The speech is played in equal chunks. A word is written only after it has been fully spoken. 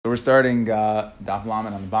we're starting Daf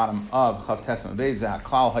Lamed on the bottom of Chav Tesma Beis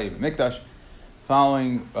Klal Hayyim Mikdash.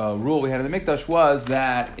 Following rule we had in the Mikdash was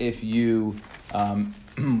that if you,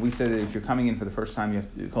 we said that if you're coming in for the first time, you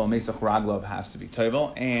have to call Mesach Raglov has to be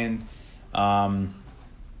Tovel, and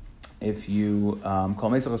if you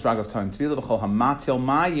call Mesach Raglov Toim Tvila B'chol Hamatil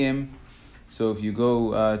Mayim. So if you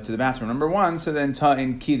go to the bathroom, number one, so then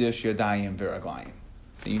Ta'in Kiddush Yadayim Viraglayim.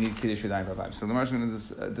 You need Kiddush Yadayim Viraglayim. So the Gemara is going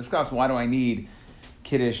to discuss why do I need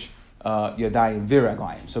Kiddush Yadayim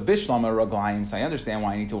Viraglayim. So Bishlama Raglayim, so I understand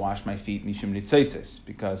why I need to wash my feet Mishum Nitzitzis,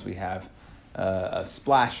 because we have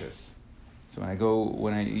splashes. So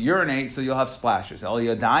when I urinate, so you'll have splashes. El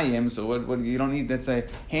Yadayim, so what you don't need, that's a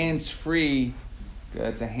hands-free,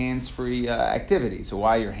 that's a hands-free activity. So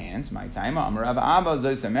why your hands? My time. Amar Rav Abba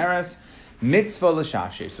Zois Ameres. Mitzvah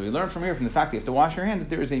l'shafshe. So we learn from here, from the fact that you have to wash your hand, that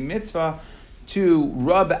there is a mitzvah to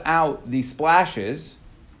rub out the splashes,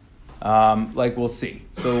 like we'll see.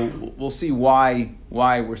 So we'll see why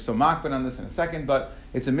we're so makbid on this in a second, but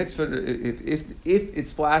it's a mitzvah. If it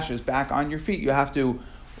splashes back on your feet, you have to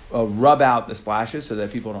rub out the splashes so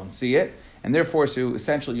that people don't see it, and therefore, so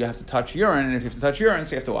essentially you have to touch urine, and if you have to touch urine,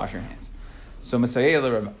 so you have to wash your hands. So Masayeh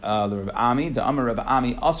l'Rav Ami, the Amar Rav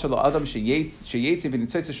Ami, Asr la'adam sheyetzi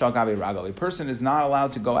v'nitzitza shal gabi ragal. A person is not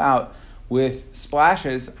allowed to go out with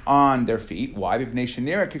splashes on their feet. Why? Because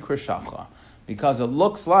it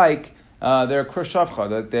looks like they're krishavcha,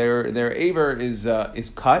 that their aver is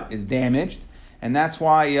cut, is damaged, and that's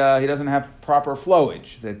why he doesn't have proper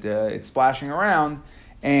flowage, that it's splashing around,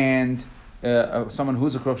 and someone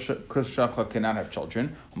who's a krishavcha cannot have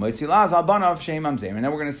children. And then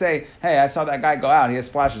we're going to say, hey, I saw that guy go out, he has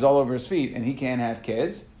splashes all over his feet, and he can't have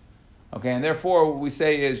kids. Okay, and therefore what we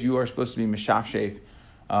say is you are supposed to be mishafshef,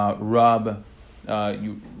 rub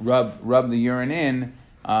the urine in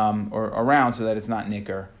or around so that it's not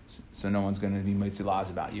nicker, so no one's going to be mitzilaz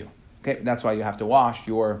about you. Okay, that's why you have to wash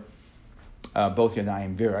your both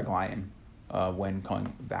yadayim viraglayim when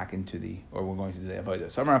going back into we're going to the avodah.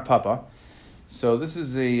 So Amar Papa. So this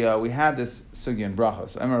is we had this sugya in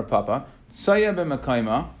brachos. Amar Papa. Tsaya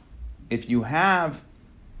b'makayma. If you have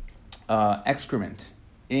excrement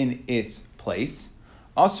in its place,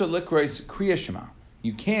 also likrois kriya shema.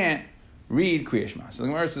 You can't read Kriya Shema. So the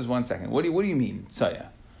Gemara says, 1 second. What do you mean, Tsaya?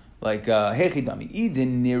 Like, Hechidami,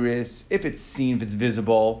 Idin Niris, if it's seen, if it's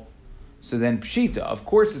visible, so then Pshita, of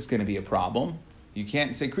course it's going to be a problem. You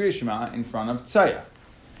can't say Kriya Shema in front of Tsaya.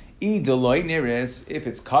 Idoloi Niris, if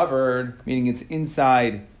it's covered, meaning it's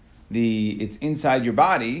inside your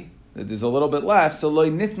body, that there's a little bit left, so Loi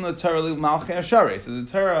Nitna Torah Malchei Ashare. So the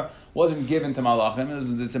Torah wasn't given to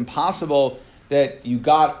Malachim. It's impossible that you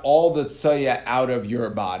got all the tsaya out of your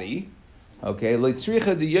body. Okay, so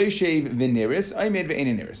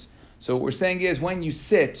what we're saying is when you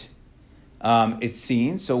sit, it's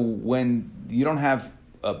seen. So when you don't have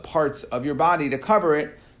parts of your body to cover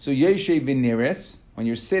it, so yeshev v'niris, when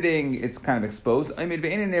you're sitting, it's kind of exposed.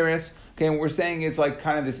 Okay, and we're saying it's like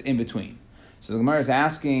kind of this in between. So the Gemara is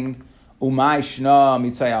asking, Umay shna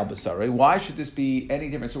mitzay al basari. Why should this be any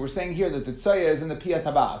different? So we're saying here that the tzaya is in the piyat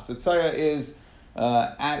habas. The tzaya is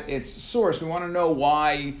at its source. We want to know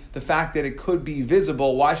why the fact that it could be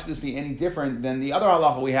visible. Why should this be any different than the other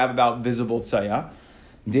halacha we have about visible tzaya?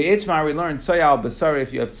 The itmar we learned tzaya al basari.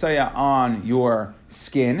 If you have tzaya on your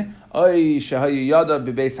skin, oy shahayu yada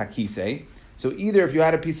bebeis hakisei. So either if you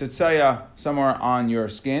had a piece of tzaya somewhere on your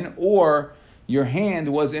skin, or your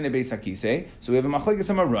hand was in a beis hakisei. So we have a machlekes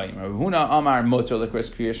amarayim. Rav Huna Amar Motor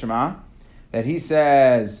Likros Kriya Shema, that he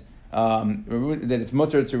says that it's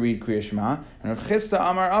mutter to read Kriya Shema, and Rav Chisda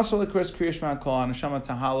Amar also Likros Kriya Shema Kol Neshama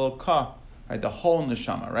Tahalo Ka, right, the whole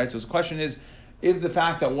neshama, right. So the question is the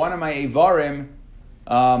fact that one of my avarim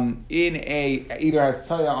either has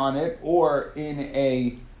tzaya on it or in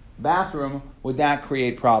a bathroom, would that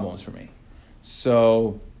create problems for me?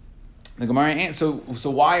 So the Gemara answers, so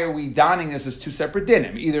why are we donning this as two separate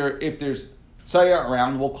dinim? Either if there's tzaya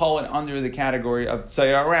around, we'll call it under the category of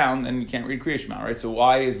tzaya around, and you can't read Kriya Shema, right? So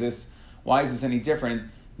why is this any different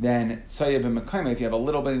than tzaya b'mekayma? If you have a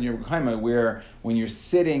little bit in your mekayma where when you're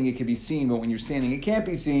sitting it can be seen, but when you're standing it can't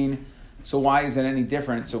be seen, so why is it any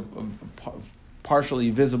different? So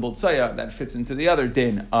partially visible tzaya, that fits into the other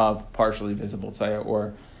din of partially visible tzaya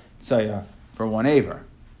or tzaya for one aver,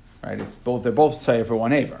 right? They're both tzaya for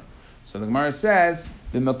one aver. So the Gemara says,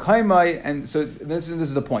 b'mekaymai, and so this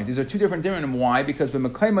is the point. These are two different dinim. Why? Because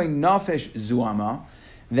b'mekaymai nafesh zuama,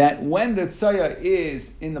 that when the tzaya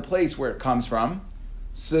is in the place where it comes from,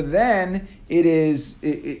 so then it's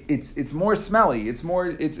more smelly. It's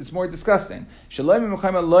more disgusting. Shalai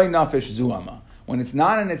b'mekaymai loy nafesh zuama. When it's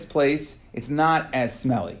not in its place, it's not as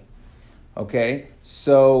smelly. Okay,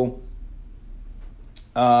 so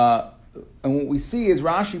and what we see is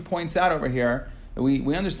Rashi points out over here that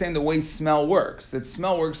we understand the way smell works. That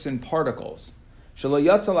smell works in particles. That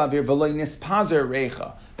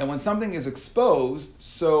when something is exposed,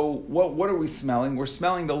 so what are we smelling? We're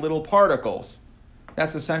smelling the little particles.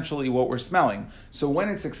 That's essentially what we're smelling. So when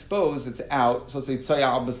it's exposed, it's out. So let's say tzaya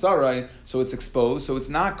al basarai, so it's exposed. So it's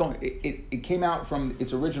not going. It came out from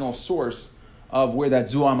its original source of where that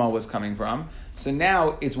zuama was coming from. So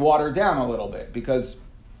now it's watered down a little bit because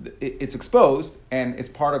it's exposed and its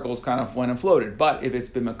particles kind of went and floated. But if it's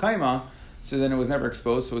b'makaima, so then it was never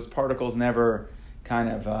exposed, so its particles never kind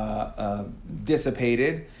of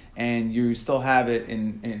dissipated, and you still have it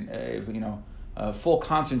in a full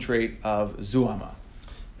concentrate of zuama.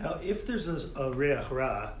 Now, if there's a reach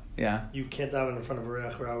ra, yeah, you can't daven in front of a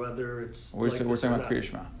reach ra, whether it's we're talking about Kriya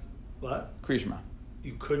Shema. What? Kriya Shema.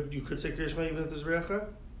 You could say Kriya Shema even if there's reach ra?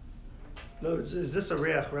 No, is this a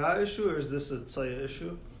reach ra issue or is this a tzaya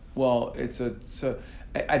issue? Well, I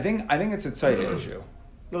think it's a tzaya issue.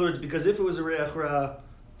 In other words, because if it was a reach ra,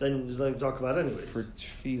 then there's nothing to talk about anyways. For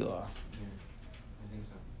tefillah. I think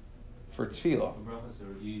so. For tefillah. For brachas,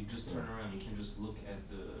 you just turn around. You can just look at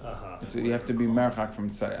the. You have to be merchak from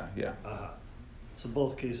tzaya. Yeah. So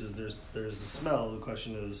both cases, there's a smell. The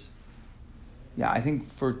question is. Yeah, I think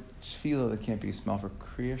for tefillah there can't be a smell. For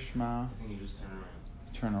Kriya Shema, I think you just turn around.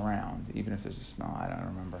 Turn around, even if there's a smell. I don't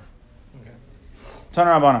remember. Okay. Tana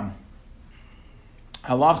Rabbanan.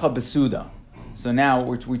 Halacha besuda. So now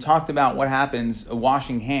we talked about what happens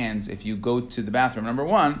washing hands if you go to the bathroom. Number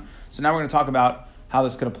one. So now we're going to talk about how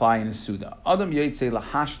this could apply in a suda. Adam yoytze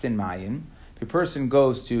lahashtin mayim. If a person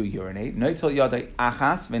goes to urinate, noitel yadai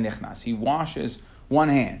achas v'nichnas. He washes one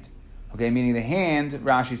hand. Okay, meaning the hand.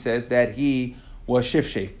 Rashi says that he was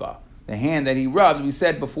shifshef ba. The hand that he rubbed. We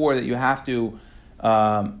said before that you have to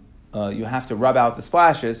rub out the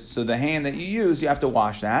splashes. So the hand that you use, you have to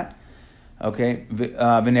wash that. Okay,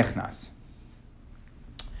 v'nichnas.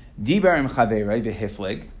 Diber im chaverei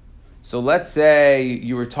v'hiflig. So let's say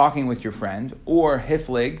you were talking with your friend, or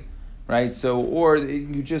hiflig, right? So, or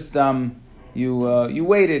you just you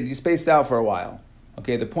waited, you spaced out for a while.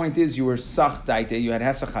 Okay, the point is you were sach daite, you had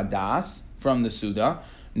hesach hadas from the suda.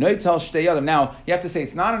 Noitel shtei yadam. Now you have to say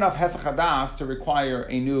it's not enough hesach hadas to require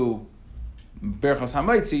a new berchos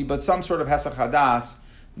hamaitzi, but some sort of hesach hadas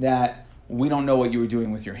that we don't know what you were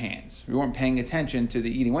doing with your hands. You weren't paying attention to the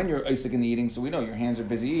eating. When you're isaac in the eating, so we know your hands are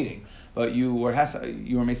busy eating. But you were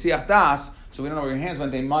mesiach das, so we don't know where your hands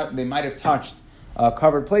went. They might have touched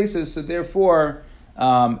covered places. So therefore, we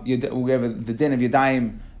have the din of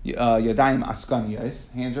yadayim askaniyos.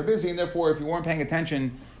 Hands are busy, and therefore, if you weren't paying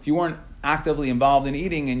attention, if you weren't actively involved in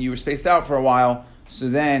eating, and you were spaced out for a while, so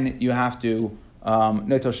then you have to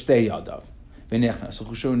netel shtei yadav.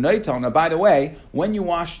 Now, by the way, when you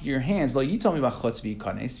wash your hands, you told me about chutz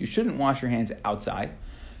v'ikanes, you shouldn't wash your hands outside.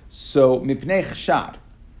 So, mipnei chashad.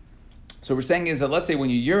 So, what we're saying is that let's say when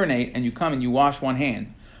you urinate and you come and you wash one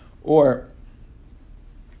hand, or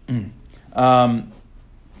when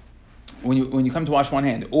you come to wash one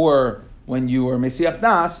hand, or when you are mesiach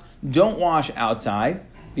das, don't wash outside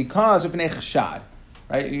because of mipnei chashad.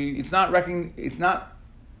 Right? It's not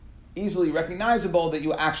easily recognizable that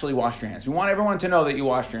you actually washed your hands. We want everyone to know that you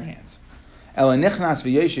washed your hands.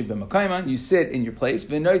 You sit in your place.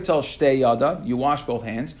 You wash both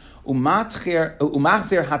hands. And what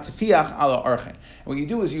you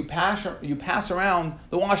do is you pass around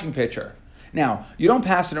the washing pitcher. Now, you don't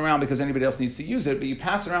pass it around because anybody else needs to use it, but you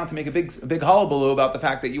pass it around to make a big hullabaloo about the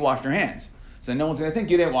fact that you washed your hands. So no one's going to think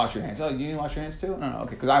you didn't wash your hands. Oh, you didn't wash your hands too? No,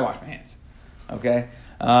 okay, because I washed my hands. Okay?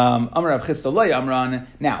 Now,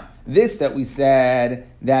 this that we said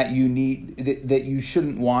that you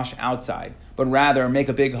shouldn't wash outside, but rather make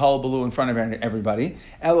a big hullabaloo in front of everybody.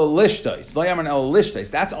 That's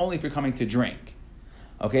only if you're coming to drink.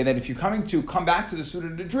 Okay, that if you're coming to come back to the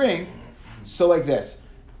suda to drink, so like this.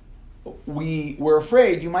 We were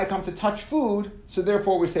afraid you might come to touch food, so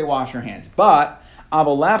therefore we say wash your hands. But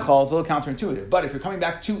avalechal is a little counterintuitive. But if you're coming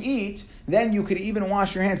back to eat, then you could even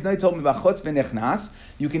wash your hands. No, you told me about chutz v'nichnas.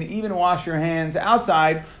 You can even wash your hands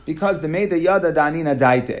outside because the meida yada danina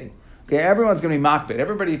daite. Okay, everyone's going to be makbid.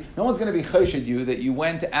 No one's going to be choshed you that you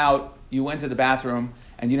went to the bathroom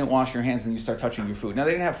and you didn't wash your hands and you start touching your food. Now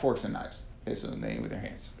they didn't have forks and knives. Okay, so they ate with their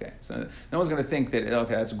hands. Okay, so no one's going to think that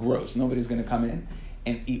that's gross. Nobody's going to come in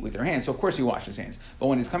and eat with their hands. So of course he washed his hands. But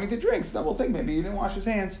when he's coming to drinks, then we'll think maybe he didn't wash his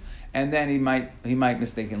hands, and then he might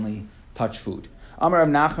mistakenly touch food. Amar Rav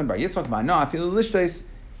Nachman bar Yitzchak bar No, afilu lishtos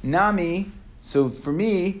nami. So for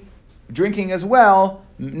me, drinking as well,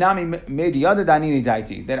 nami mediyada danini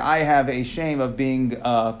daiti. That I have a shame of being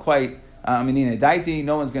quite Aminina daiti.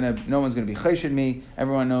 No one's gonna be cheshid me.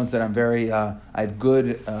 Everyone knows that I'm very. I have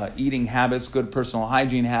good eating habits, good personal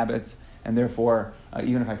hygiene habits, and therefore,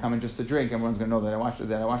 even if I come in just to drink, everyone's gonna know that I wash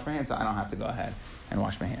my hands. So I don't have to go ahead and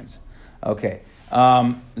wash my hands. Okay.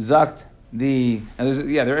 Zakt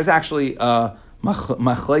there is actually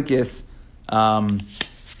machlekes.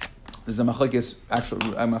 There's a machlekes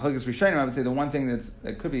rishonim. I would say the one thing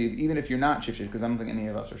that could be, even if you're not shifshif, because I don't think any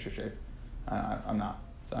of us are shifshif. I'm not,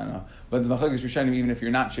 so I don't know. But the machlekes rishonim, even if you're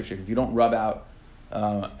not shifshif, if you don't rub out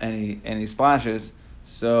any splashes,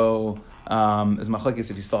 so there's machlekes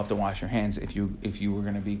if you still have to wash your hands if you were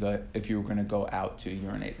going to go out to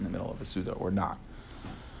urinate in the middle of a suda or not.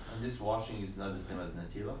 And this washing is not the same as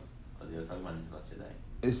natila, or you're talking about natila today.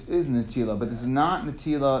 This is natila, but this is not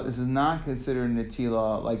natila. This is not considered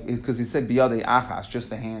natila, like because he said biyadei achas,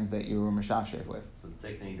 just the hands that you were mashafshek with. So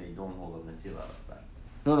technically, they don't hold up natila. Right?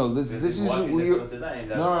 No. This is no.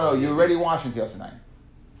 You're already washing Tiyas Yadayim.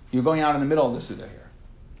 You're going out in the middle of the suda here.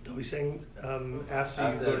 Are we saying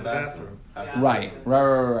after you go to the bathroom? Right.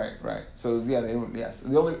 So yeah, they don't. Yes,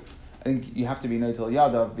 I think you have to be noitel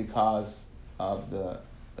yadav because of the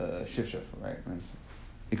shifshif, right?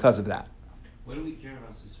 Because of that. What do we care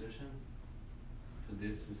about suspicion for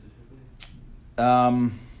this specifically?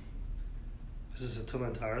 Is this a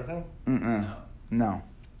Tumah Tara thing? No.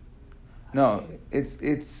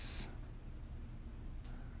 It's.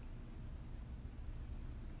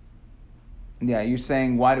 Yeah, you're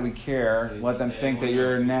saying why do we care? Let them think that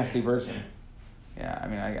you're a nasty person. Yeah, I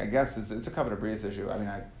mean, I guess it's a covered breeze issue. I mean,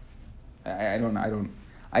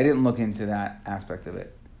 I didn't look into that aspect of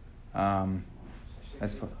it.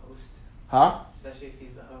 That's for. Huh? Especially if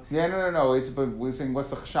he's the host. Yeah, no. But we're saying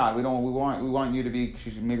what's the chashad? We want you to be.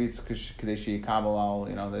 Maybe it's kadeshi kabel al.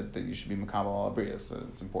 That you should be makabel al abriya. So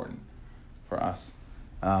it's important for us.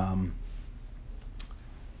 Right?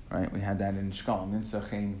 We had that in Shkolm.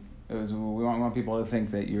 We want people to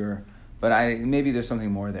think that you're. But maybe there's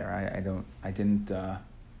something more there. I didn't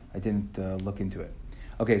look into it.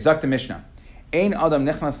 Okay, Zak the Mishnah. Ein adam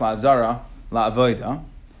nichnas la'azara la'avoida.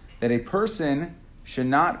 That a person should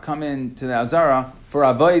not come into the Azara for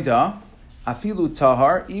Avoida, afilu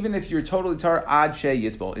tahar, even if you're totally tahar, ad she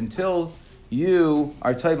yitbol, until you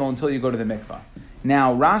are tayvel, until you go to the mikvah.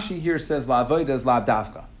 Now, Rashi here says la Avoida is la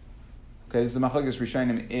dafka. Okay, this is the machlokes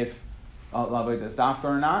rishonim if la Avoida is dafka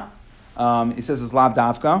or not. He says it's la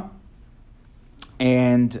dafka.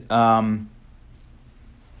 And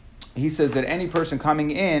he says that any person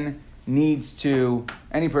coming in needs to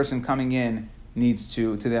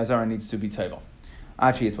the Azara needs to be tayvel.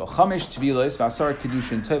 That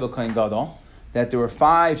there were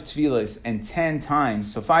 5 tefillos and 10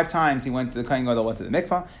 times. So 5 times he went to the Kohen Gadol, went to the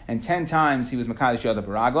mikvah, and 10 times he was Mekadesh Yadav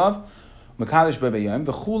Baraglav, Mekadesh Bebayim,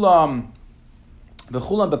 B'chulam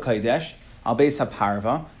B'Kodesh, Al Beis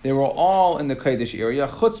HaParva. They were all in the Kodesh area,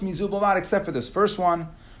 Chutz Mizu B'Vad, except for this first one.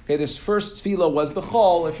 Okay, this first tefillah was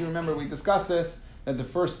B'chol. If you remember, we discussed this, that the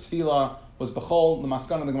first tefillah was B'chol. The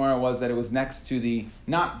Maskana of the Gemara was that it was not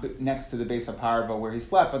next to the Beis HaParva where he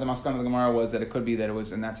slept, but the Maskana of the Gemara was that it could be that it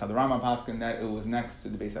was, and that's how the Rambam paskin, that it was next to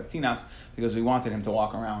the Beis HaTinas, because we wanted him to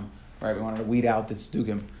walk around, right? We wanted to weed out the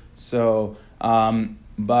tzdukim. So, Kulam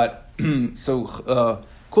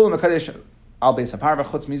HaKadosh Al Beis HaParva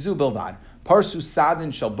Chutz Mizu Bilvad Parsu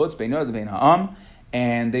Sadin Shel Butz Beino Lebein Ha'am,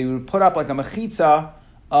 and they would put up like a mechitza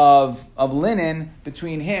of linen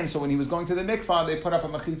between him. So when he was going to the mikvah, they put up a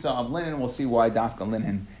mechitza of linen. We'll see why dafka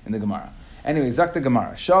linen in the Gemara. Anyway, Zakta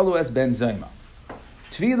Gemara. Shalu es ben Zayma.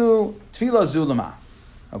 Tefila zulama.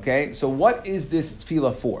 Okay, so what is this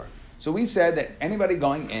tefillah for? So we said that anybody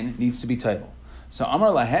going in needs to be tayvel. So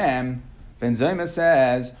Amar Lahem, Ben Zayma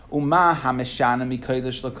says, Uma hameshana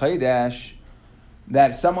mikodesh l'kodesh,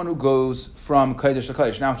 that someone who goes from kodesh to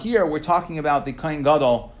kodesh. Now here we're talking about the Kohen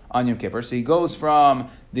Gadol on Yom Kippur. So he goes from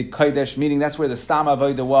the Kodesh, meaning that's where the Stam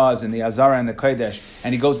Avodah was, in the Azara and the Kodesh,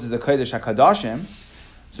 and he goes to the Kodesh HaKadoshim.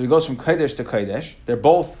 So he goes from Kodesh to Kodesh. They're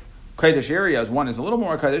both Kodesh areas. One is a little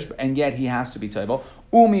more Kodesh, and yet he has to be Tayvel.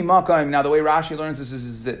 Umi Makam, now the way Rashi learns this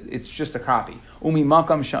is that it's just a copy. Umi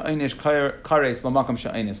Makam Sha'inish Kares, Lo Makam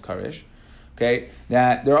Sha'inish Karesh. Okay,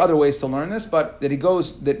 that there are other ways to learn this, but that he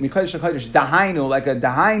goes that Mikodesh HaKodesh Dahainu, like a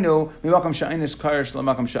Dahainu, Mimakam Sha'inish Karesh,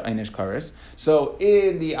 Lamakam Sha'inish Karesh. So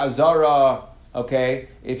in the Azara, okay,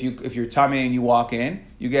 if you're Tamei and you walk in,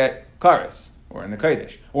 you get Kares, or in the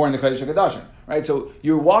Kodesh, or in the Kodesh HaKadoshim, right? So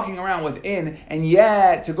you're walking around within, and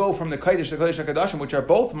yet to go from the Kodesh to Kodesh HaKadoshim, which are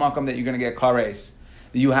both Makam that you're going to get Kares,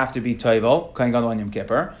 you have to be Toivel, Kohen Gadol on Yom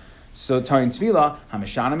Kippur. So Tayin Tvila,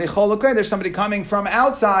 Hamishana Michol. Okay, there's somebody coming from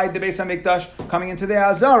outside the Beis Hamikdash, coming into the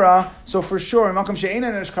Azara. So for sure, Makam She'ein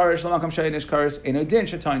Enish Karish, Makam She'ein Enish Karish, Enodin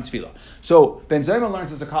Shetayin Tvila. So Ben Zoma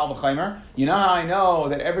learns as a Kal V'chaimer. You know how I know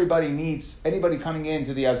that anybody coming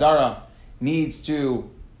into the Azara needs to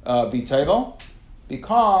be Tevel?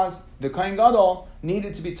 Because the Kohen Gadol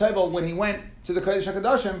needed to be Tevel when he went to the Kodesh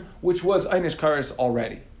HaKadoshim, which was Enish Karish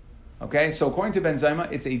already. Okay, so according to Ben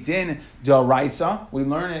Zoma, it's a din d'oraisa. We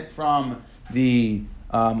learn it from the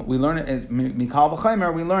as Mikal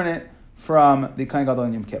V'chaimer. We learn it from the Kohen Gadol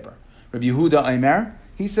and Yom Kippur. Rabbi Yehuda Aimer,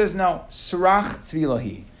 he says no. Srach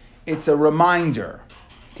tvilahi. It's a reminder.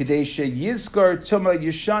 Kedei sheyizkar tuma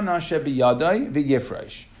yishana shebiyadai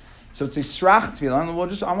v'yifresh. So it's a srach tefillah, and I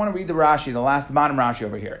want to read the Rashi, the bottom Rashi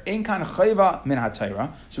over here. Ein kan chayva min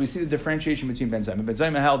haTorah. So we see the differentiation between Ben Zoma. Ben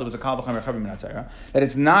Zoma held it was a kal v'chamer chayva min haTorah, that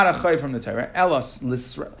it's not a chay from the Torah. Elos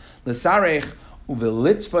l'sarech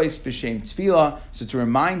uvelitzvos b'shem tefillah. So to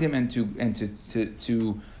remind him and to do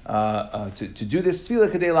this tefillah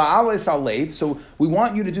kedei la'alos alev. So we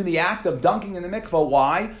want you to do the act of dunking in the mikvah.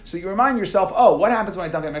 Why? So you remind yourself, oh, what happens when I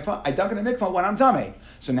dunk in the mikvah? I dunk in the mikvah when I'm tamei.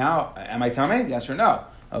 So now, am I tamei? Yes or no?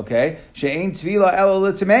 Okay, she'ein tvila ela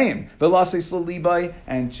l'tameim v'lasei l'libai,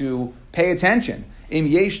 and to pay attention. Im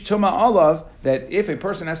yesh tuma alav, that if a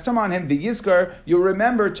person has tuma on him, v'yizkar, you'll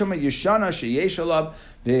remember tuma yeshana sheyesh alav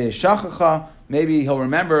v'shachacha. Maybe he'll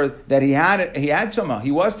remember that he had tuma,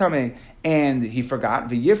 he was tamei, and he forgot.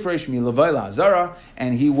 V'yifresh milavay la'azara,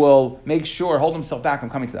 and he will make sure, hold himself back from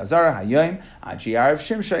coming to the azara. Hayoim ajiyarav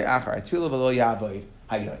shimshay achar tvila v'lo yavoid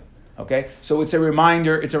hayoim. Okay, so it's a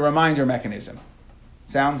reminder mechanism.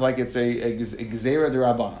 Sounds like it's a Gezerah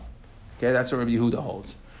d'Rabbana. Okay, that's what Rabbi Yehuda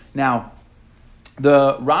holds. Now,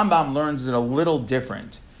 the Rambam learns it a little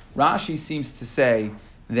different. Rashi seems to say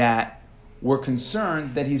that we're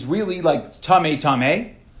concerned that he's really like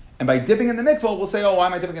tamei, and by dipping in the mikvah, we'll say, oh, why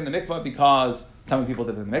am I dipping in the mikvah? Because tamei people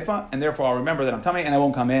dip in the mikvah, and therefore I'll remember that I'm tamei, and I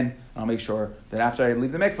won't come in, and I'll make sure that after I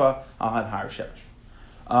leave the mikvah, I'll have higher shemesh.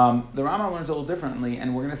 The Rambam learns a little differently,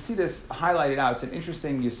 and we're going to see this highlighted out. It's an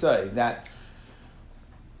interesting yesod that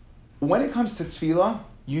when it comes to tefillah,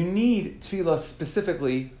 you need tefillah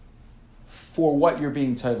specifically for what you're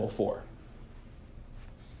being tevel for.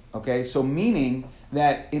 Okay, so meaning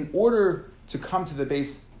that in order to come to the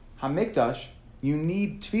Beis Hamikdash, you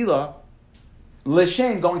need tefillah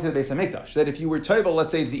l'shem going to the Beis Hamikdash. That if you were tevel,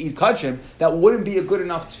 let's say to eat kachim, that wouldn't be a good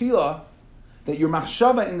enough tefillah, that your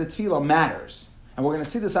machshava in the tefillah matters. And we're going to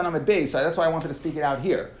see this on Amud Beis, so that's why I wanted to speak it out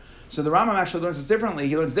here. So the Rambam actually learns this differently.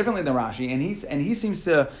 He learns differently than Rashi, and he seems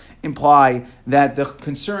to imply that the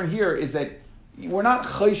concern here is that we're not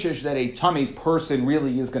chayshish that a tamei person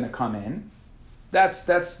really is going to come in. That's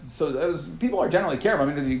people are generally careful.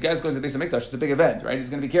 I mean, you guys go to the Beis Hamikdash, it's a big event, right? He's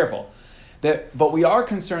going to be careful. But we are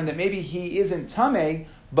concerned that maybe he isn't tamei,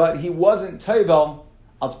 but he wasn't tevel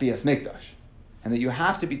al tzbias mikdash, and that you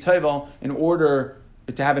have to be tevel in order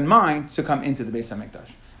to have in mind to come into the Beis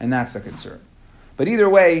Hamikdash, and that's the concern. But either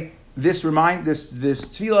way, this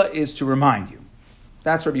tefillah is to remind you.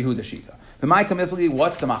 That's Rabbi Yehuda Shita.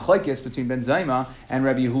 What's the machlekes between Ben Zoma and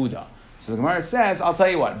Rabbi Yehuda? So the Gemara says, I'll tell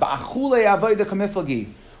you what.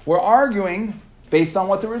 We're arguing based on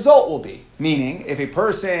what the result will be. Meaning, if a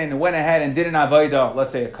person went ahead and did an avodah,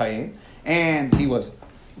 let's say a kayin, and he was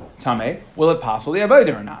tamei, will it pass the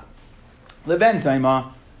avodah or not? LeBen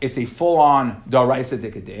Zoma, it's a full-on daraisa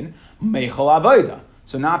dikadin, meichel avodah.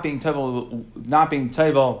 So not being tevel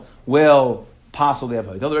will passel the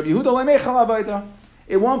avodah. Rabbi Yehuda lemeichel avodah.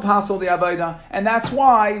 It won't passel the avodah, and that's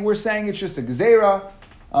why we're saying it's just a gezerah.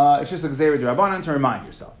 It's just a gezerah d'Rabbanan to remind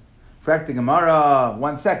yourself. Correct the Gemara.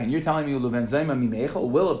 1 second. You're telling me Luven Zayma Mimeichel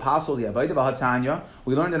will it passel the avodah v'hatanya?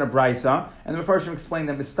 We learned in a brisa, and the Mepharshim explained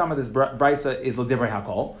that the stomach of this brisa is l'divrei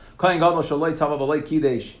hakol. Kohen gadol shaloi tava v'loi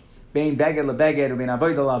kidesh. Bein beged lebeged or bein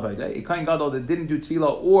avodah la'avodah. A kohen gadol that didn't do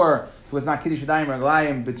tefillah or was not kiddush yadayim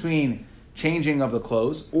raglayim between changing of the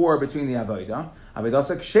clothes or between the avodah.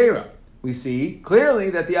 Avodah kshera. We see clearly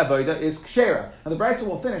that the avodah is kshera. Now the brisa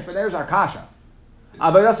will finish, but there's our kasha.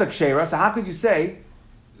 Avodah kshera. So how could you say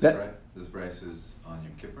that this brisa is on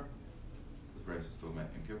Yom Kippur? This brisa is talking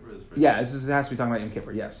about Yom Kippur. Yeah, it has to be talking about Yom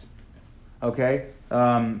Kippur. Yes. Okay.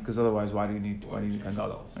 Because otherwise, why do you need kohen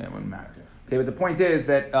gadol? It wouldn't matter. Okay, but the point is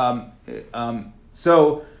that,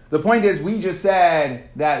 so the point is we just said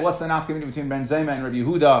that what's the nafkamina between Ben Zoma and Rabbi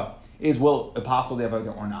Yehuda is will it passel the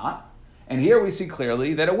avodah or not? And here we see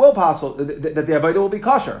clearly that it will passel, that the avodah will be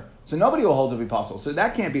kosher. So nobody will hold it to be passel. So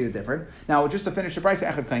that can't be the difference. Now, just to finish the price,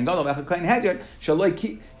 echad kohen gadol, echad kohen hedyot,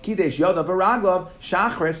 shaloi kidesh yodav v'raglav,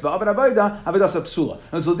 shachris v'avad avodah, avodah psula.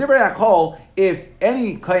 And it's a different hole if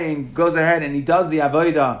any kohen goes ahead and he does the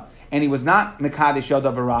avodah and he was not Mekadesh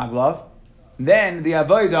Yodav V'Raglav, then the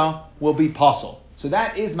Avodah will be possible. So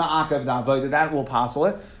that is Ma'akav the Avodah, that will possible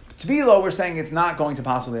it. Tvila, we're saying it's not going to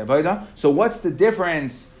possible the Avodah. So what's the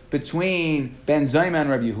difference between Ben Zayma and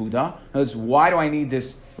Rabbi Yehuda? That's why do I need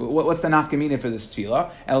this? What's the nafkamina for this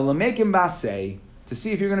Tvila? El Lamekim Basei, to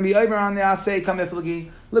see if you're going to be over on the Asei, come iflagi,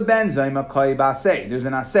 LeBen Zayma Koi Basei. There's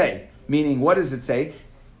an Asei. Meaning, what does it say?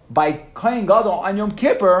 By Kohen Gadol on Yom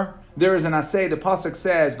Kippur, there is an asay. The pasuk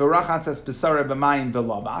says, "V'rachatzas b'sarei b'mayim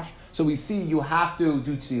v'lavash." So we see you have to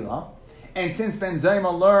do tefillah, and since Ben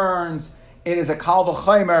Zayma learns it is a kal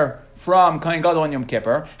v'chaymer from Kohen Gadol on Yom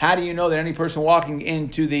Kippur, how do you know that any person walking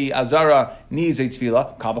into the Azara needs a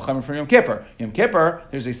tefillah? Kal v'chaymer from Yom Kippur. Yom Kippur,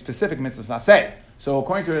 there's a specific mitzvah asay. So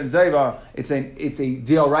according to Ben Zayva, it's a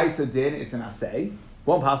deoraisa din. It's an asay.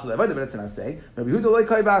 Won't pass the avodah, but it's an asay. Rabbi Yehuda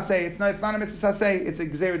loikay b'asay. It's not a mitzvah asay. It's a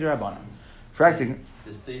gzeira d'Rabbanan. Correct. The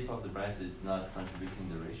seif of the brisa is not contributing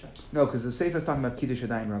the ratio. No, because the seif is talking about kiddush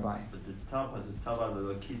yadayim raglayim. But the top is tava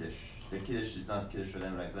v'lo kiddush. The kiddush is not kiddush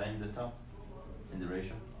yadayim raglayim. The top in the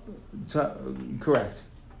ratio. Correct.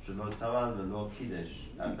 Shelo tava v'lo kiddush.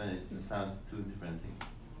 It sounds two different things.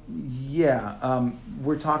 Yeah,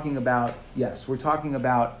 we're talking about.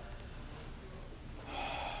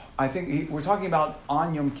 I think we're talking about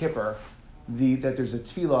on Yom Kippur, that there's a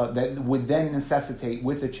tefillah that would then necessitate,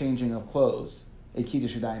 with the changing of clothes, a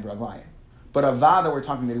kiddush yadayim b'raglayim. But Avada, we're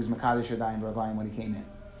talking that he was mekadesh yadayim b'raglayim when he came in.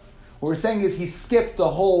 What we're saying is he skipped the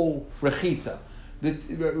whole rechitza.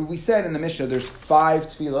 We said in the Mishnah there's 5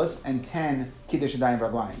 tefillahs and 10 kiddush yadayim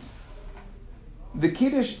b'raglayim. The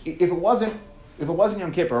kiddush, if it wasn't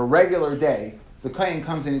Yom Kippur, a regular day, the kohen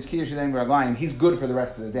comes in his kiddush yadayim b'raglayim, he's good for the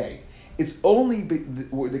rest of the day. It's only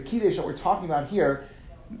the kiddush that we're talking about here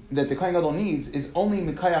that the kohen gadol needs is only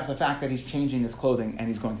mikayach the fact that he's changing his clothing and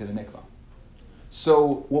he's going to the mikvah.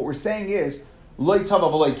 So what we're saying is loy tava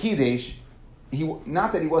v'loy kiddush.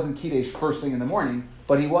 Not that he wasn't kiddush first thing in the morning,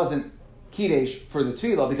 but he wasn't kiddush for the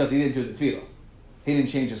tefillah because he didn't do the tefillah. He didn't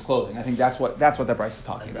change his clothing. I think that's what the Bryce is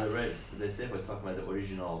talking about. The sefer was talking about the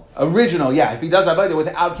original. Original, yeah. If he does avodah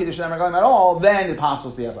without kiddush and at all, then it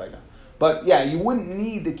passes the avodah. But yeah, you wouldn't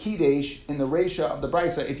need the kiddush in the reisha of the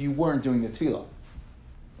brisa if you weren't doing the tefillah,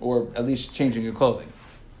 or at least changing your clothing.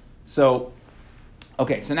 So,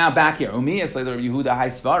 okay, so now back here. Umiyas later Rabbi Yehuda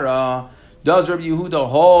Haisvara. Does Rabbi Yehuda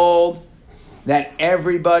hold that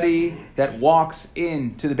everybody that walks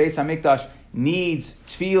into the Beis Hamikdash needs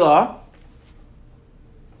tefillah?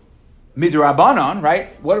 Midrabanan,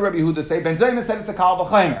 right? What did Rabbi Yehuda say? Ben Zayman said it's a kal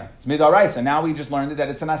v'chaymer. It's midaraisa. Now we just learned that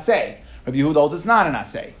it's an asay. Rabbi Yehuda holds it's not an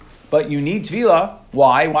asay. But you need tefillah.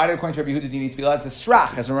 Why? Why did according to Rabbi Yehuda do you need tefillah? As a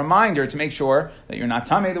srach, as a reminder to make sure that you're not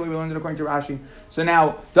tamei, the way we learned it according to Rashi. So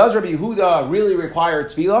now, does Rabbi Yehuda really require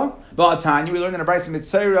tefillah? Ba'atanya, we learned in a brayso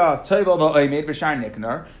mitzayra toivel va'oimed b'shar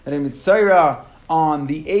niknar, that a mitzayra on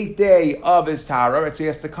the 8th day of his tara, right? So he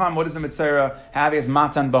has to come. What does the mitzayra have? He has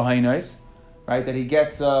matan b'hoinos, right? That he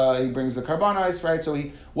gets, he brings the karbanos, right? So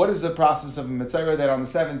what is the process of a mitzayra? That on the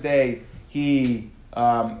 7th day he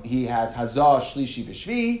has hazah shlishi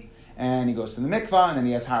v'shvi, and he goes to the mikvah, and then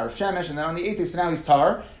he has Har of Shemesh, and then on the 8th day, so now he's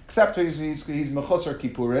tar, except he's mechusar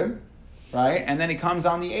kippurim, right? And then he comes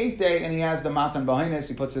on the 8th day, and he has the matan b'hoinos,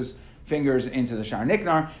 he puts his fingers into the shar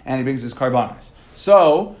niknar, and he brings his karbanos.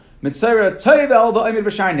 So, mitzayra toivel v'oimid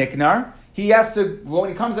b'shar niknar, he has to, when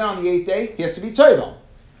he comes in on the 8th day, he has to be toivel.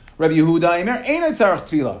 Rabbi Yehuda Imer einay tzarich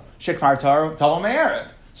tefillah shekvar tavel me'erev.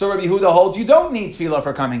 So Rabbi Yehuda holds you don't need tefillah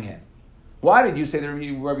for coming in. Why did you say that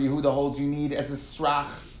Rabbi Yehuda holds you need as a srach?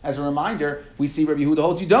 As a reminder, we see Rabbi Yehuda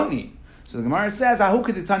holds you don't need. So the Gemara says, "Ahu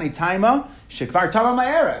keditani taima shekvar tavel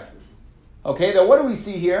me'erev." Okay, now what do we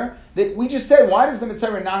see here? That we just said, why does the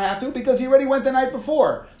mitzvah not have to? Because he already went the night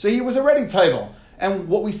before, so he was already toivel. And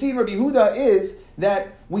what we see in Rabbi Yehuda is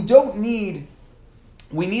that we need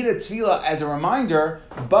a tefillah as a reminder,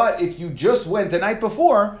 but if you just went the night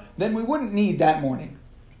before, then we wouldn't need that morning.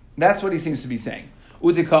 That's what he seems to be saying.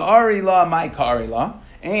 Udika'ari la, my ka'ari la.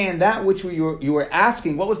 And that which you were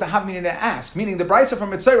asking, what was the havmina to ask? Meaning the Brisa from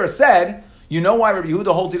Mitzvah said, you know why Rabbi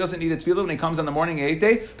Yehuda holds he doesn't need a tefillah when he comes on the morning of the 8th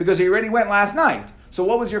day? Because he already went last night. So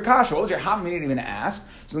what was your kasha? What was your havmina even to ask?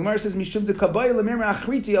 So the Gemara says, Mishum de kabay lemimra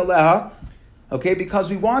achriti aleha. Okay, because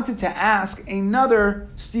we wanted to ask another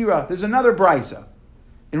stira. There's another Brisa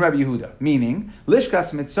in Rabbi Yehuda, meaning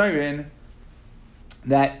Lishkas Mitzarin.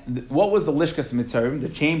 That what was the Lishkas Mitzarim, the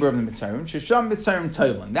chamber of the Mitzarim? Shesham Mitzarim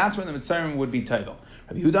Toivlin. That's when the Mitzarim would be Toivl.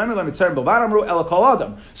 Rabbi Yehuda Amar Mitzarim Bilvad Amru El Kol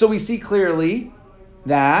Adam. So we see clearly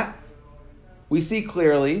that the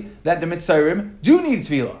Mitzarim do need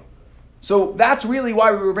tefillah. So that's really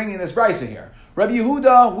why we were bringing this brisa here. Rabbi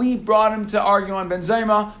Yehuda, we brought him to argue on Ben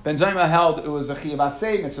Zoma. Ben Zoma held it was a chiyuv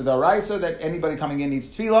asay, mitzvah d'oraisa, that anybody coming in needs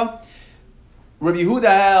tefillah. Rabbi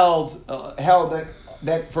Yehuda held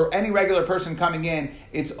that for any regular person coming in,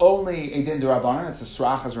 it's only a din d'Rabbanan, it's a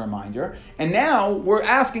srach as a reminder. And now we're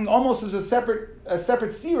asking almost as a separate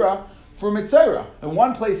stira for Mitzayra. In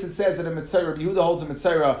one place it says that a Mitzayra, Rabbi Yehuda holds a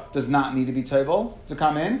Mitzayra does not need to be tovel to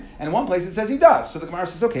come in, and in one place it says he does. So the Gemara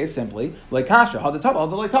says, okay, simply, like kasha, how the tovel, how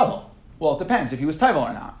the loy tovel. Well, it depends if he was tovel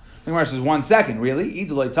or not. The Gemara says, 1 second, really?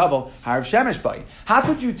 Eid loy tovel, harav shemesh bai. How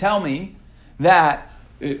could you tell me that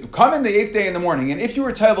come in the 8th day in the morning, and if you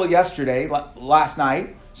were tovel yesterday, last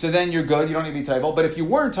night, so then you're good, you don't need to be tovel, but if you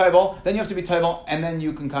weren't tovel, then you have to be tovel, and then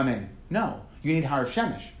you can come in. No, you need harav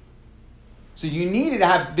shemesh. So you needed to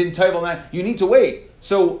have been tovel, you need to wait.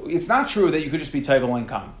 So it's not true that you could just be tovel and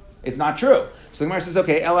come. It's not true. So the Gemara says,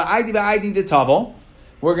 okay, ela aidi ba'aidi de tovel.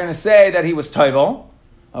 We're going to say that he was tovel.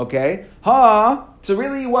 Okay. So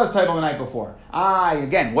really he was tovel the night before.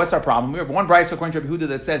 Again, what's our problem? We have one brayso according to Rabbi Yehuda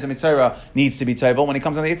that says a mitzvah needs to be tovel. When he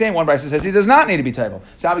comes on the 8th day, one brayso says he does not need to be tovel.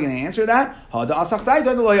 So how are we going to answer that?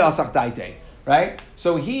 Right?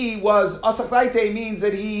 So he was, asach daite means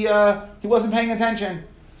that he wasn't paying attention.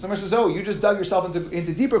 Someone says, oh, you just dug yourself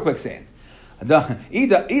into deeper quicksand. Right?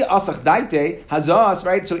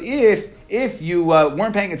 So if you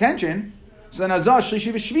weren't paying attention, so then azah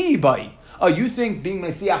shlishi v'shvi bai. Oh, you think being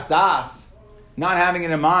mesiach das, not having it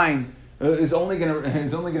in mind, is only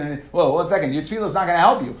gonna. Well, 1 second. Your tefillah is not gonna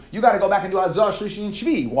help you. You got to go back and do azah shlishi and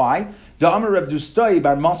shvi. Why? Da amar Reb Dustai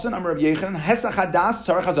bar Masan amar Reb Yechanan hesach hadas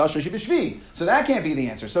tzarich azah shlishi v'shvi. So that can't be the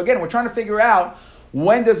answer. So again, we're trying to figure out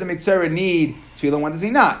when does a mitzvah need tefillah, when does he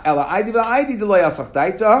not? Ela aidi v'aidi deloy asach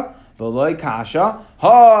daita v'loy kasha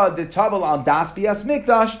ha de tavel al das bias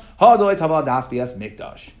mikdash ha deloy tavel al das bias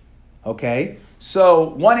mikdash. Okay. So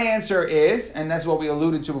one answer is, and that's what we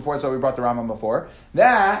alluded to before, so we brought the Rambam before,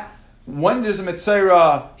 that when there's a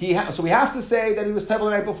Mitzayra, so we have to say that he was Tevel the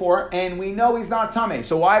night before, and we know he's not Tameh.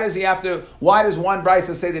 So why does one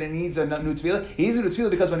Brisa say that he needs a new Tefillah? He needs a new Tefillah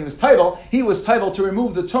because when he was Tevel to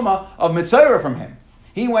remove the Tumah of Mitzayra from him.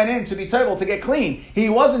 He went in to be Tevel to get clean. He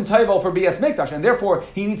wasn't Tevel for Bias Mikdash, and therefore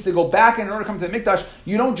he needs to go back in order to come to the Mikdash.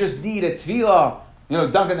 You don't just need a Tefillah,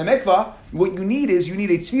 dunk in the mikvah. What you need is a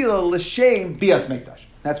tefillah l'shem bias mikdash.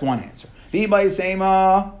 That's one answer.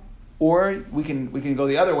 Or we can go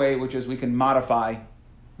the other way, which is we can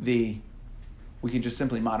just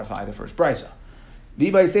simply modify the first brisa. If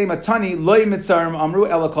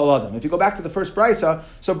you go back to the first brisa,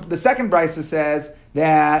 so the second brisa says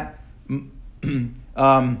that.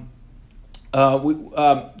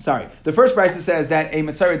 The first brisa says that a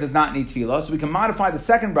mitzvah does not need tefillah, so we can modify the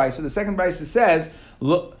second brisa. The second brisa says,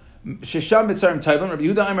 "Shesham mitzarim tovim." Rabbi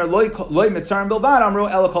Yehuda Aimer loy mitzarim bilvad amru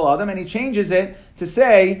el kol adam, and he changes it to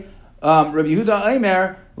say, Rabbi Yehuda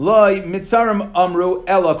Aimer loy mitzarim amru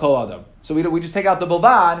el kol adam. So we just take out the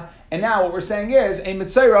bilvad, and now what we're saying is a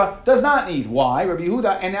mitzvah does not need. Why? Rabbi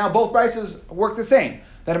Yehuda, and now both brises work the same.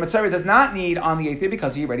 That a mitzvah does not need on the 8th day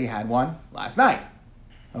because he already had one last night.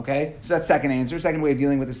 Okay, so that's second answer, second way of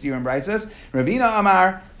dealing with the Stira and Brises. Ravina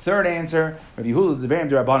Amar, third answer, Rabbi Yehuda the Berim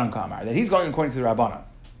de Rabbanon Kamar, that he's going according to the Rabbanon.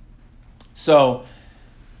 So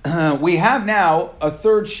we have now a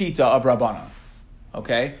third shita of Rabbanon.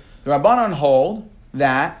 Okay, the Rabbanon hold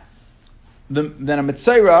that a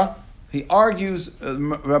Mitzayra, he argues,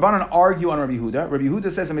 Rabbanon argue on Rabbi Yehuda. Rabbi Yehuda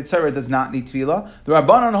says a Mitzayra does not need tefillah. The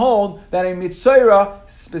Rabbanon hold that a Mitzayra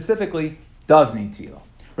specifically does need tefillah.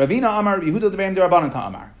 Ravina Amar, Rabbi Yehuda the Berim de Rabbanon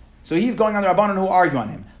Kamar. So he's going on the Rabbanon who argue on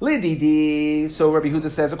him. Lididi. So Rabbi Yehuda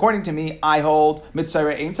says, according to me, I hold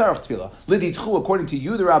Mitzayra ein tzarich tefillah. Lididchu, according to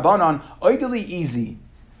you, the Rabbanon, oideli easy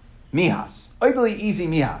mihas. Oideli easy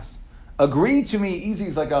mihas. Agree to me, easy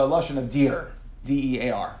is like a lashon of dear,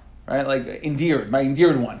 D-E-A-R. Right? Like endeared, my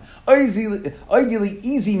endeared one. Ideally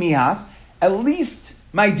easy mihas, at least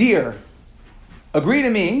my dear. Agree to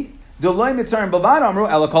me, Deloy mitzarim bavad amru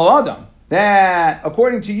ela kol adam. That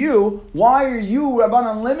according to you, why are you,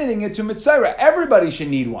 Rabbanan, limiting it to mitzayra? Everybody should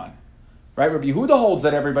need one. Right? Rabbi Yehuda holds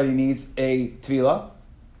that everybody needs a tefillah,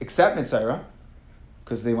 except mitzayra,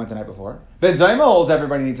 because they went the night before. Ben Zoma holds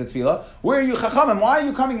everybody needs a tefillah. Where are you, Chachamim? Why are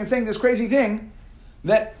you coming and saying this crazy thing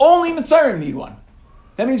that only mitzayrim need one?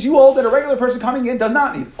 That means you hold that a regular person coming in does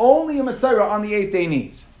not need. Only a mitzayra on the 8th day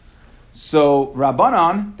needs. So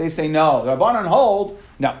Rabbanan, they say no. Rabbanan hold,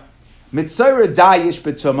 no. Mitzayra dayish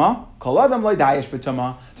b'tumah, kol adam lo dayish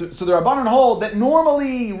b'tumah. So the Rabbanan hold that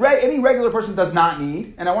normally any regular person does not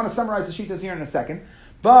need, and I want to summarize the shittas here in a second,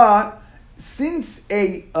 but since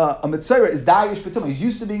a mitzayra is dayish b'tumah, he's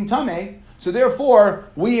used to being tameh, So therefore,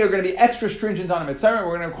 we are going to be extra stringent on a Metzora.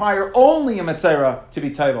 We're going to require only a Metzora to be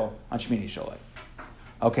Taival on Shmini Sholei.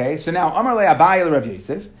 Okay, so now, Amar Le Abaye Le Rav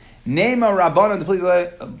Yosef, Nema Rabbanan de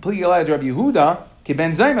Pligi Elad Rabbi Yehuda, Ki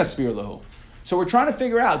Ben Zayma Sfir Lahu. So we're trying to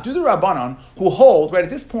figure out, do the Rabbanan who hold, right at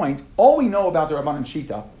this point, all we know about the Rabbanan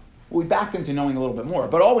Shita, we backed into knowing a little bit more,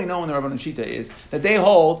 but all we know in the Rabbanan Shita is that they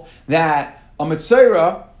hold that a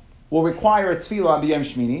Metzora will require a Tefillah on B'Yom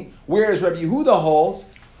Shmini, whereas Rabbi Yehuda holds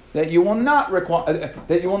that you will not require, a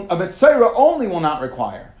Metzora only will not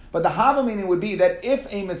require. But the Hava meaning would be that if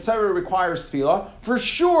a Metzora requires Tefillah, for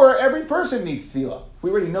sure every person needs Tefillah. We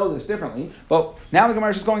already know this differently, but now the Gemara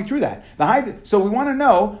is just going through that. So we want to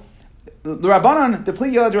know, the Rabbanan, the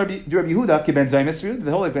Pli Yelad Rabbi Yehuda, Ki Ben Zayma,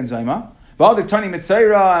 the whole Ben Zayma, V'al Tani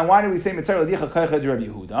Metzora, and why do we say Metzora L'dicha Kayach of Rabbi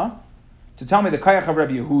Yehuda? To tell me the Kayach of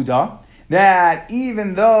Rabbi Yehuda, that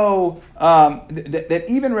even though, that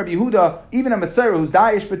even Rabbi Yehuda, even a Metzora who's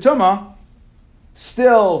Da'ish B'tumah,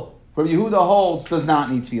 still Rabbi Yehuda holds does not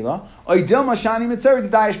need tefillah.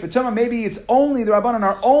 Maybe it's only the Rabbanan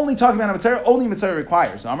are only talking about a Metzora, only Metzora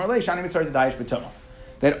requires.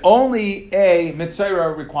 That only a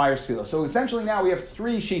Metzora requires tefillah. So essentially now we have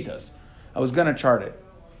three shitas. I was going to chart it,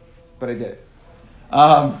 but I did it.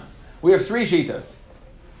 We have three shitas.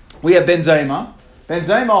 We have Ben Zayma. Ben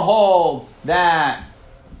Zayma holds that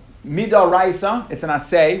Midah Raisa, it's an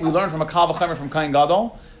asay. We learned from a Kal V'Chomer from Kohen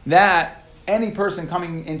Gadol that any person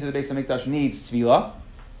coming into the Beis HaMikdash needs tefillah,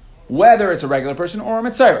 whether it's a regular person or a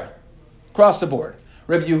Metzora, across the board.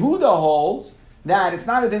 Rabbi Yehuda holds that it's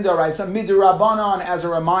not a din d'oraisa, midrabanan as a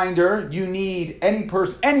reminder. You need any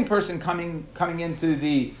person coming into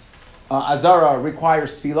the Azara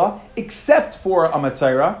requires tefillah, except for a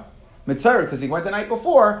Metzora, because he went the night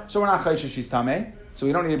before, so we're not chayshish she's tameh, so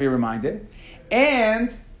we don't need to be reminded.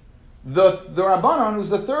 And the Rabbanon, who's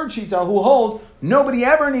the third shita, who hold nobody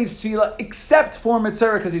ever needs tefillah except for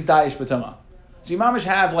Metzora because he's Da'ish B'tumah. So you mamish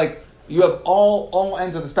have you have all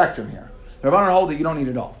ends of the spectrum here. The Rabbanon hold that you don't need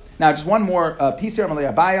it all. Now, just one more piece here.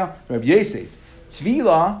 Amalei Abaya, Rabbi Yosef.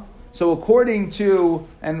 Tefillah, so according to,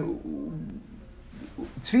 and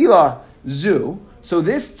Tefillah zu, so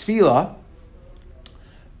this Tefillah,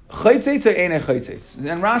 chaytzeitz or ene chaytzeitz.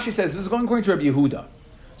 And Rashi says, this is going according to Rabbi Yehuda.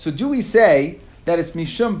 So do we say that it's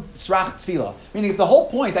mishum srach tefillah? Meaning, if the whole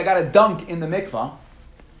point I got to dunk in the mikvah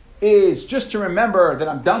is just to remember that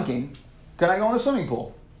I'm dunking, can I go in a swimming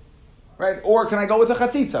pool? Right? Or can I go with a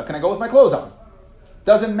chatzitza? Can I go with my clothes on?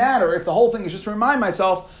 Doesn't matter if the whole thing is just to remind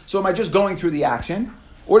myself, so am I just going through the action?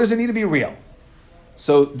 Or does it need to be real?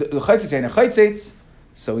 So the chatzitz and chatzitz,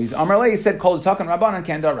 so he's Amarle, he said, Kol takan Rabbanan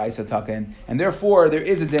can daraisa takan. And therefore, there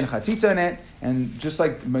is a din chatzitza in it. And just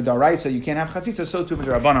like daraisa, you can't have chatzitza, so too with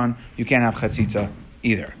Rabbanan, you can't have chatzitza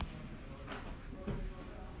either.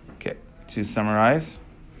 Okay, to summarize.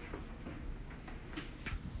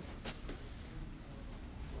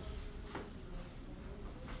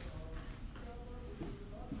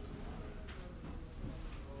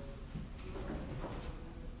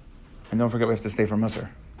 And don't forget we have to stay for Musar.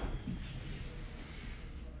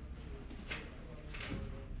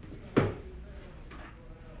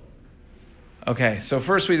 Okay, so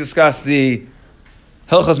first we discussed the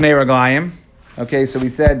Hilchos Meiraglayim. Okay, so we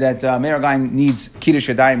said that Meiraglayim needs Kiddush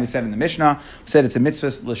Yadayim, we said in the Mishnah. We said it's a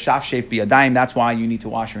mitzvah, l'shafshef b'yadayim, that's why you need to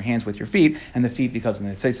wash your hands with your feet, and the feet because of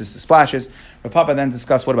the tzitzis, the splashes. Rav Papa then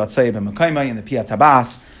discussed what about Sayyid and Mekayma and the Piyat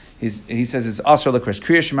Tabas. He says it's Asr l'kris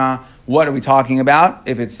Kriya Shema. What are we talking about?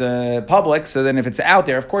 If it's public, so then if it's out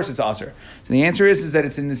there, of course it's Asr. So the answer is that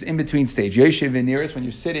it's in this in-between stage. Yeshiv and Nearest, when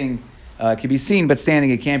you're sitting, it can be seen, but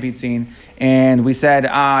standing, it can't be seen. And we said,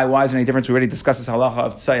 why is there any difference? We already discussed this halacha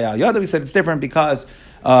of Tzaya Yada. We said it's different because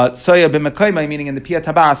Tzaya b'mekayma, meaning in the Piyat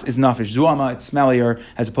Tabas, is nafish zuama, it's smellier,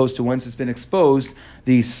 as opposed to once it's been exposed,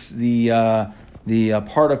 the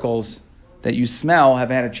particles that you smell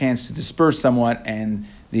have had a chance to disperse somewhat, and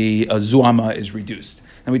the zuama is reduced.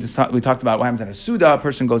 And we talked about what happens at a suda. A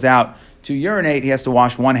person goes out to urinate, he has to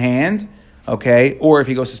wash one hand, okay? Or if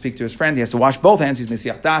he goes to speak to his friend, he has to wash both hands. He's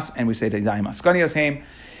mesiach das, and we say that askanias heim.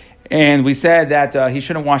 And we said that he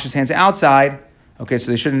shouldn't wash his hands outside, okay?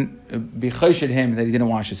 So they shouldn't be chayshid him that he didn't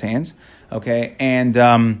wash his hands, okay?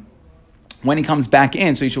 And when he comes back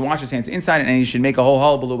in, so he should wash his hands inside, and he should make a whole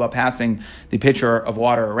hullabaloo about passing the pitcher of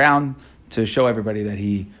water around to show everybody that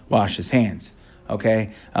he washed his hands.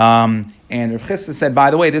 Okay, and Rav Chisda said,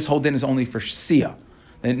 by the way, this whole din is only for Shia.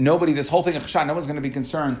 That this whole thing of Chashat, no one's going to be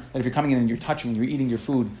concerned that if you're coming in and you're touching and you're eating your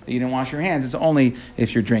food, that you didn't wash your hands. It's only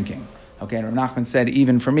if you're drinking. Okay, and Rav Nachman said,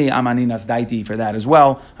 even for me, I'm aninas daiti for that as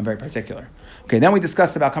well. I'm very particular. Okay, then we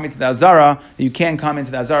discussed about coming to the Azara, that you can't come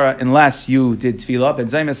into the Azara unless you did tefillah. Ben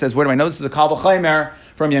Zayma says, where do I know? This is a Kal V'chaymer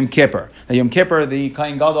from Yom Kippur. The Yom Kippur, the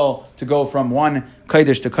Kohen Gadol, to go from one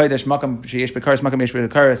Kodesh to Kodesh, Makam Sheyesh Bekaris, Makam Yesh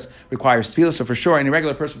Bekaris, requires tefillah. So for sure, any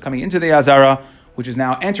regular person coming into the Azara, which is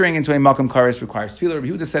now entering into a Makam Karis, requires tefillah. Rabbi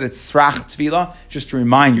Yehuda said it's srach tefillah, just to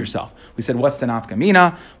remind yourself. We said, what's the nafka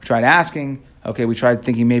mina? We tried asking. Okay, we tried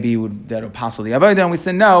thinking maybe that would passel the avodah, and we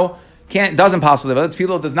said no, doesn't passel the avodah.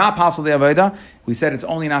 Tefillah does not passel the avodah. We said it's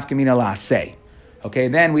only nafka mina la'aseh. Okay,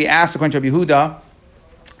 then we asked according to Rabbi Yehuda,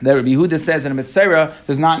 that Rabbi Yehuda says that a mitzvah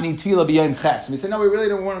does not need tefillah b'yom ches. We said no, we really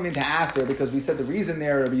don't want him to ask there because we said the reason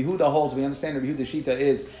there Rabbi Yehuda holds. We understand Rabbi Yehuda's shita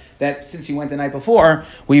is that since you went the night before,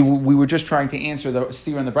 we were just trying to answer the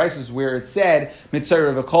steer and the brises where it said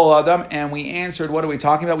mitzvah v'kol adam, and we answered. What are we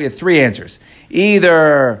talking about? We had three answers.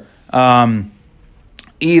 Either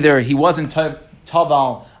he wasn't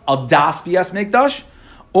taval al das bias mikdash,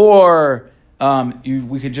 or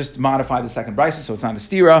we could just modify the second brisa, so it's not a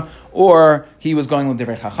stira, or he was going with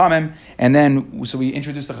divrei chachamim, and then so we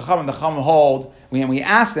introduced the chachamim. The chachamim hold. We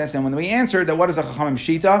asked this, and when we answered that, what is the chachamim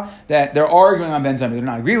shita? That they're arguing on Ben Zayma. They're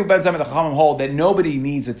not agreeing with Ben Zayma. The chachamim hold that nobody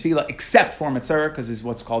needs a tefillah except for mitzvah, because it's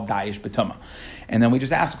what's called dayish betuma. And then we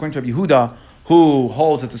just asked according to Rabbi Yehuda, who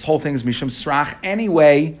holds that this whole thing is mishum srach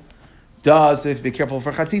anyway. Does they have to be careful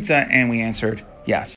for chatzitza? And we answered yes.